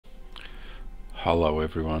Hello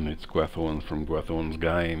everyone, it's Gwethorn from Gwethorn's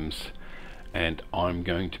Games, and I'm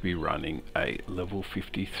going to be running a level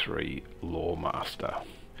 53 Loremaster.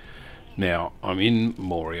 Now, I'm in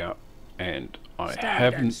Moria, and I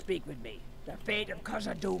haven't... speak with me. The fate of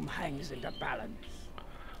Khazad-dûm hangs in the balance.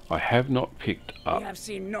 I have not picked up... We have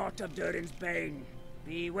seen naught of Durin's bane.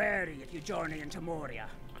 Be wary if you journey into Moria.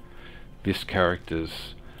 this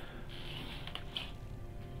character's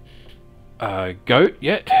goat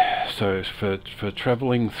yet, so for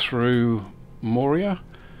travelling through Moria.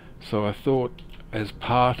 So I thought, as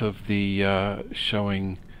part of the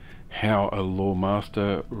showing how a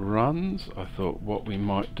Loremaster runs, I thought what we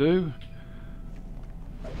might do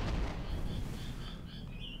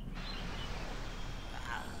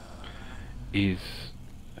is,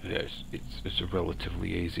 yes, it's a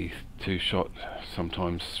relatively easy two-shot,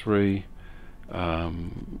 sometimes three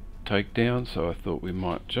takedown, so I thought we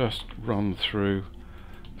might just run through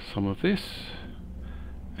some of this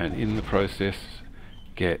and in the process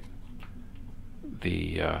get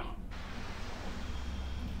the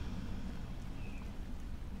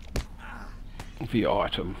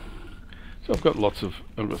item. So I've got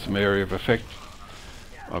some area of effect.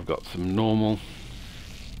 I've got some normal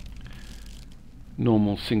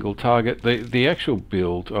single target. The actual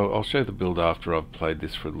build, I'll show the build after I've played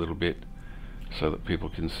this for a little bit so that people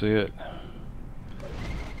can see it.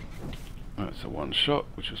 That's a one shot,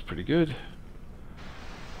 which was pretty good.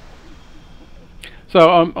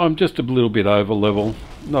 So I'm just a little bit over level,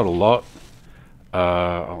 not a lot.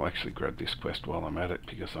 I'll actually grab this quest while I'm at it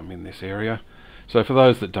because I'm in this area. So for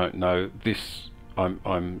those that don't know, this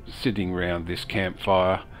I'm sitting around this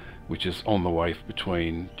campfire, which is on the way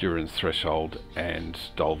between Durin's Threshold and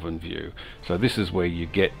Dolvenview. So this is where you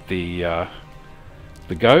get the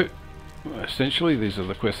goat. Essentially, these are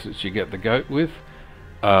the quests that you get the goat with.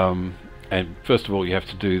 And first of all, you have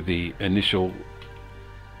to do the initial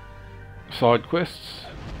side quests,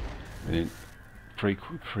 and then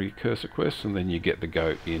precursor quests, and then you get the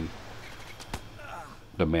goat in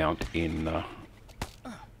the mount in.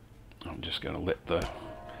 I'm just going to let the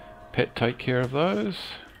pet take care of those.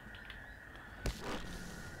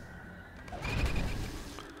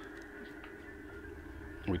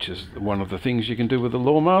 Which is one of the things you can do with the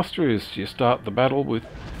Loremaster, is you start the battle with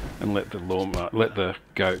and let the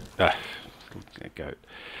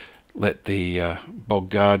Bog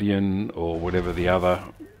Guardian or whatever the other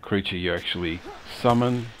creature you actually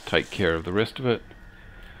summon take care of the rest of it.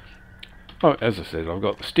 Oh, as I said, I've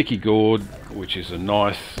got the Sticky Gourd, which is a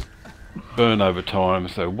nice burn over time,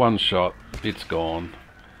 so one shot, it's gone.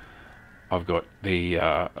 I've got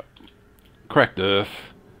the Cracked Earth,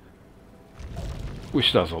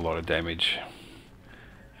 which does a lot of damage.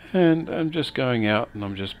 And I'm just going out and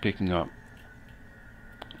I'm just picking up.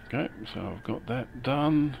 Okay, so I've got that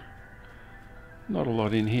done. Not a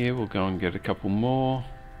lot in here, we'll go and get a couple more.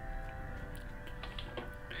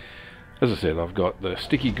 As I said, I've got the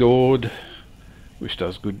Sticky Gourd, which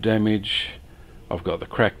does good damage. I've got the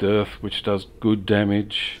Cracked Earth, which does good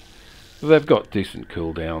damage. They've got decent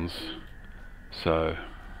cooldowns, so...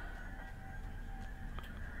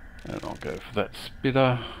 And I'll go for that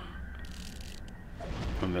spitter,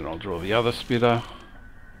 and then I'll draw the other spitter,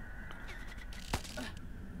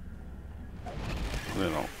 and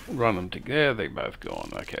then I'll run them together. They're both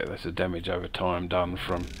gone. Okay, that's a damage over time done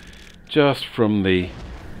from the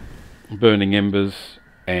Burning Embers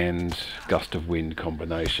and Gust of Wind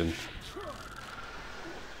combination,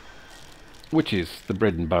 which is the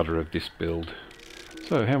bread and butter of this build.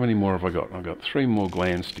 So how many more have I got? I've got 3 more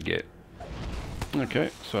glands to get. Okay,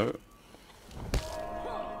 so...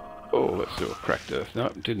 Oh, let's do a Cracked Earth. No,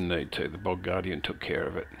 didn't need to. The Bog Guardian took care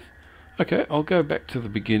of it. Okay, I'll go back to the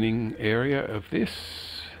beginning area of this,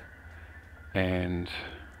 and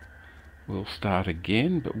we'll start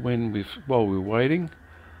again. But while we're waiting,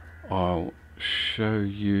 I'll show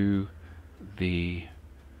you the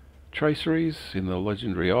traceries in the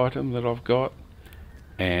legendary item that I've got.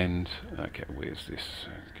 And okay, where's this?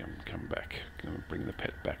 Come back. I'm gonna bring the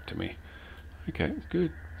pet back to me. Okay,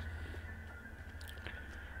 good.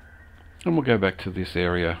 And we'll go back to this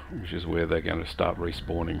area, which is where they're going to start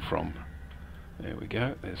respawning from. There we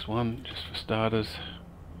go, there's one, just for starters.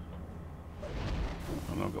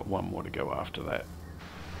 And I've got one more to go after that.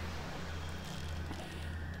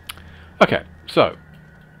 Okay, so,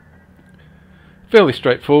 fairly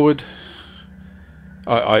straightforward.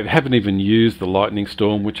 I haven't even used the Lightning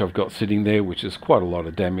Storm, which I've got sitting there, which is quite a lot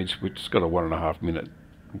of damage, which has got a 1.5 minute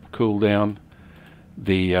cooldown.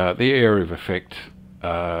 The area of effect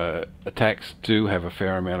attacks do have a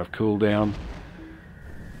fair amount of cooldown.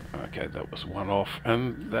 Okay, that was one off,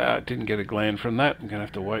 and I didn't get a gland from that. I'm going to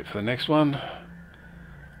have to wait for the next one.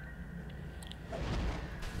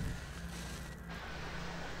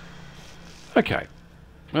 Okay.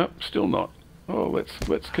 No, still not. Oh,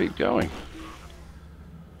 let's keep going.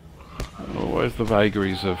 Always the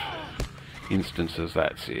vagaries of instances.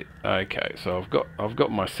 That's it. Okay, so I've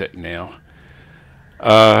got my set now.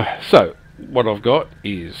 So what I've got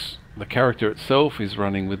is the character itself is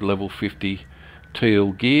running with level 50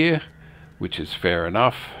 teal gear, which is fair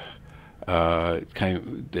enough.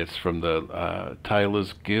 That's from the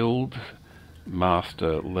Tailor's Guild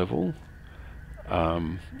master level.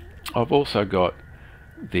 I've also got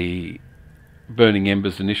the Burning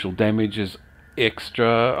Embers initial damage is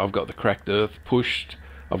extra. I've got the Cracked Earth pushed.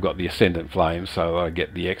 I've got the Ascendant Flame, so I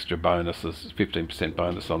get the extra bonuses, 15%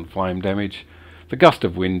 bonus on flame damage, the Gust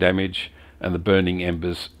of Wind damage, and the Burning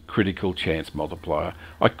Embers critical chance multiplier.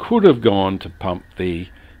 I could have gone to pump the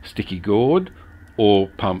Sticky Gourd or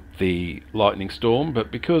pump the Lightning Storm,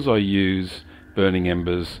 but because I use Burning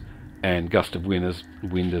Embers and Gust of Wind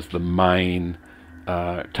as the main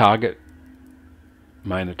target,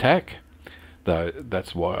 main attack, though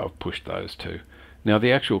that's why I've pushed those two. Now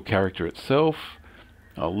the actual character itself,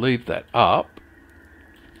 I'll leave that up.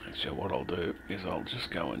 Actually, what I'll do is I'll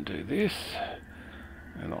just go and do this,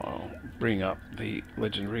 and I'll bring up the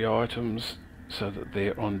legendary items so that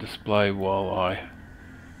they're on display while I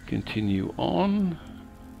continue on.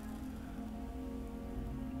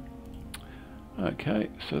 Okay,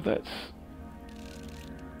 so that's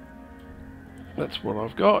what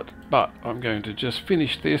I've got, but I'm going to just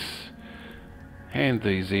finish this, hand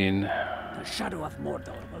these in. The shadow of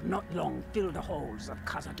Mordor will not long fill the halls of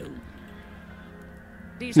Khazad-dûm.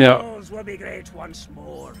 These halls will be great once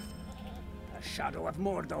more. The shadow of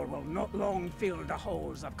Mordor will not long fill the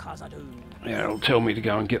halls of Khazad-dûm. Yeah, it'll tell me to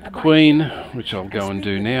go and get the Queen, which I'll go and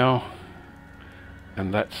do now.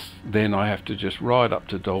 And then I have to just ride up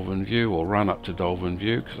to Dolvenview, or run up to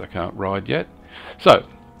Dolvenview, because I can't ride yet. So,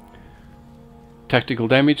 tactical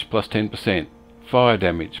damage plus 10%, fire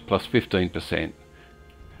damage plus 15%.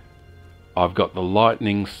 I've got the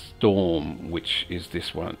Lightning Storm, which is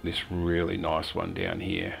this one, this really nice one down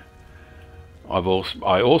here. I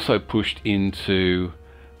also pushed into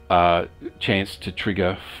chance to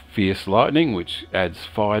trigger Fierce Lightning, which adds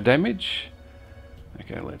fire damage.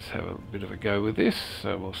 Okay, let's have a bit of a go with this.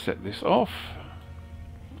 So we'll set this off.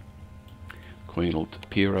 Queen will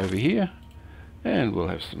appear over here, and we'll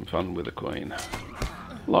have some fun with the Queen.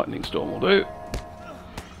 Lightning Storm will do.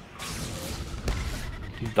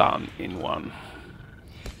 Done in one.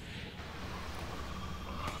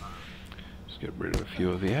 Just get rid of a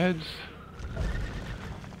few of the ads,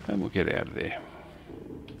 and we'll get out of there.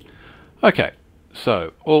 Okay,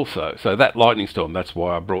 so that Lightning Storm, that's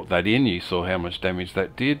why I brought that in. You saw how much damage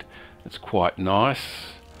that did. It's quite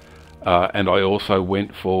nice. And I also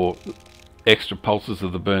went for extra pulses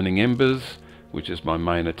of the Burning Embers, which is my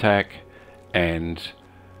main attack, and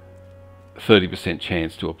 30%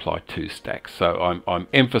 chance to apply 2 stacks. So I'm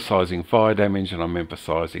emphasizing fire damage, and I'm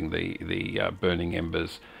emphasizing the Burning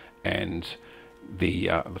Embers and the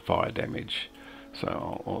fire damage. So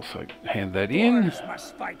I'll also hand that in,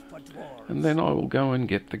 and then I will go and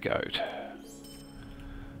get the goat.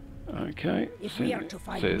 Okay,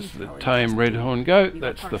 says the tame redhorn goat.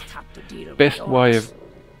 That's the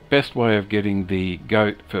best way of getting the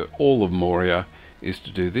goat for all of Moria, is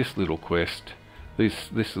to do this little quest,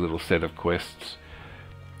 this little set of quests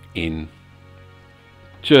in,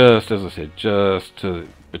 just as I said, just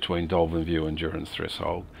between Dolvenview and Durin's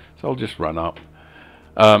Threshold. So I'll just run up.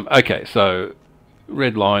 Okay, so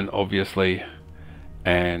Redline, obviously,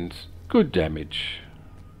 and good damage.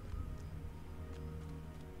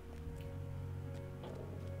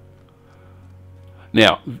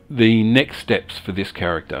 Now, the next steps for this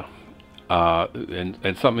character,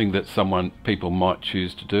 and something that people might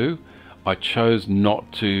choose to do, I chose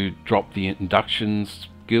not to drop the induction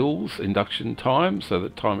time, so the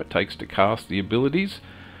time it takes to cast the abilities.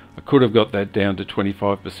 I could have got that down to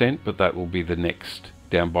 25%, but that will be the next,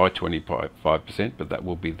 down by 25%, but that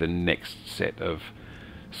will be the next set of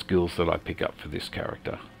skills that I pick up for this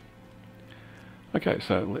character. Okay,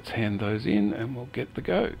 so let's hand those in, and we'll get the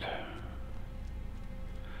goat.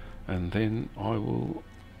 And then I will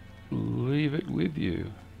leave it with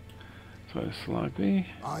you. So Slugby.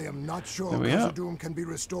 I am not sure Khazad-dûm can be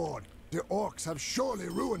restored. The orcs have surely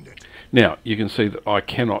ruined it. Now you can see that I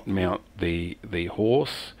cannot mount the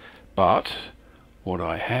horse, but what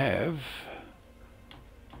I have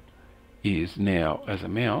is now as a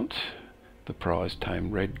mount the prize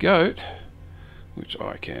tame red goat, which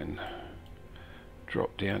I can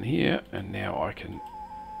drop down here, and now I can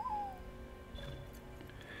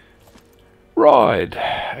ride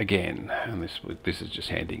again. And this is just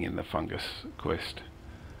handing in the fungus quest.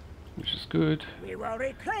 which is good. We will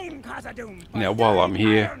reclaim Khazad-dûm. Now, while I'm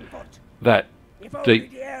here, that if only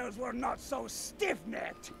deep the elves were not so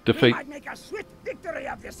stiff-necked, defeat we might make a swift victory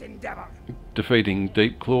of this endeavor. defeating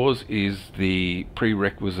Deep Claws is the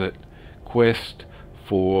prerequisite quest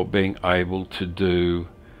for being able to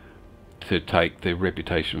take the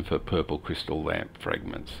reputation for purple crystal lamp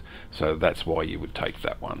fragments. So that's why you would take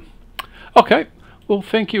that one. Okay, well,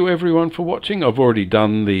 thank you everyone for watching. I've already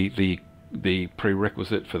done the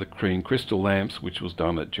prerequisite for the green crystal lamps, which was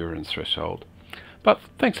done at Durin's Threshold. But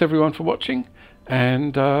thanks everyone for watching,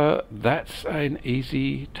 and that's an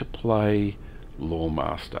easy to play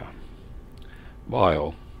Loremaster. Bye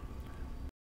all.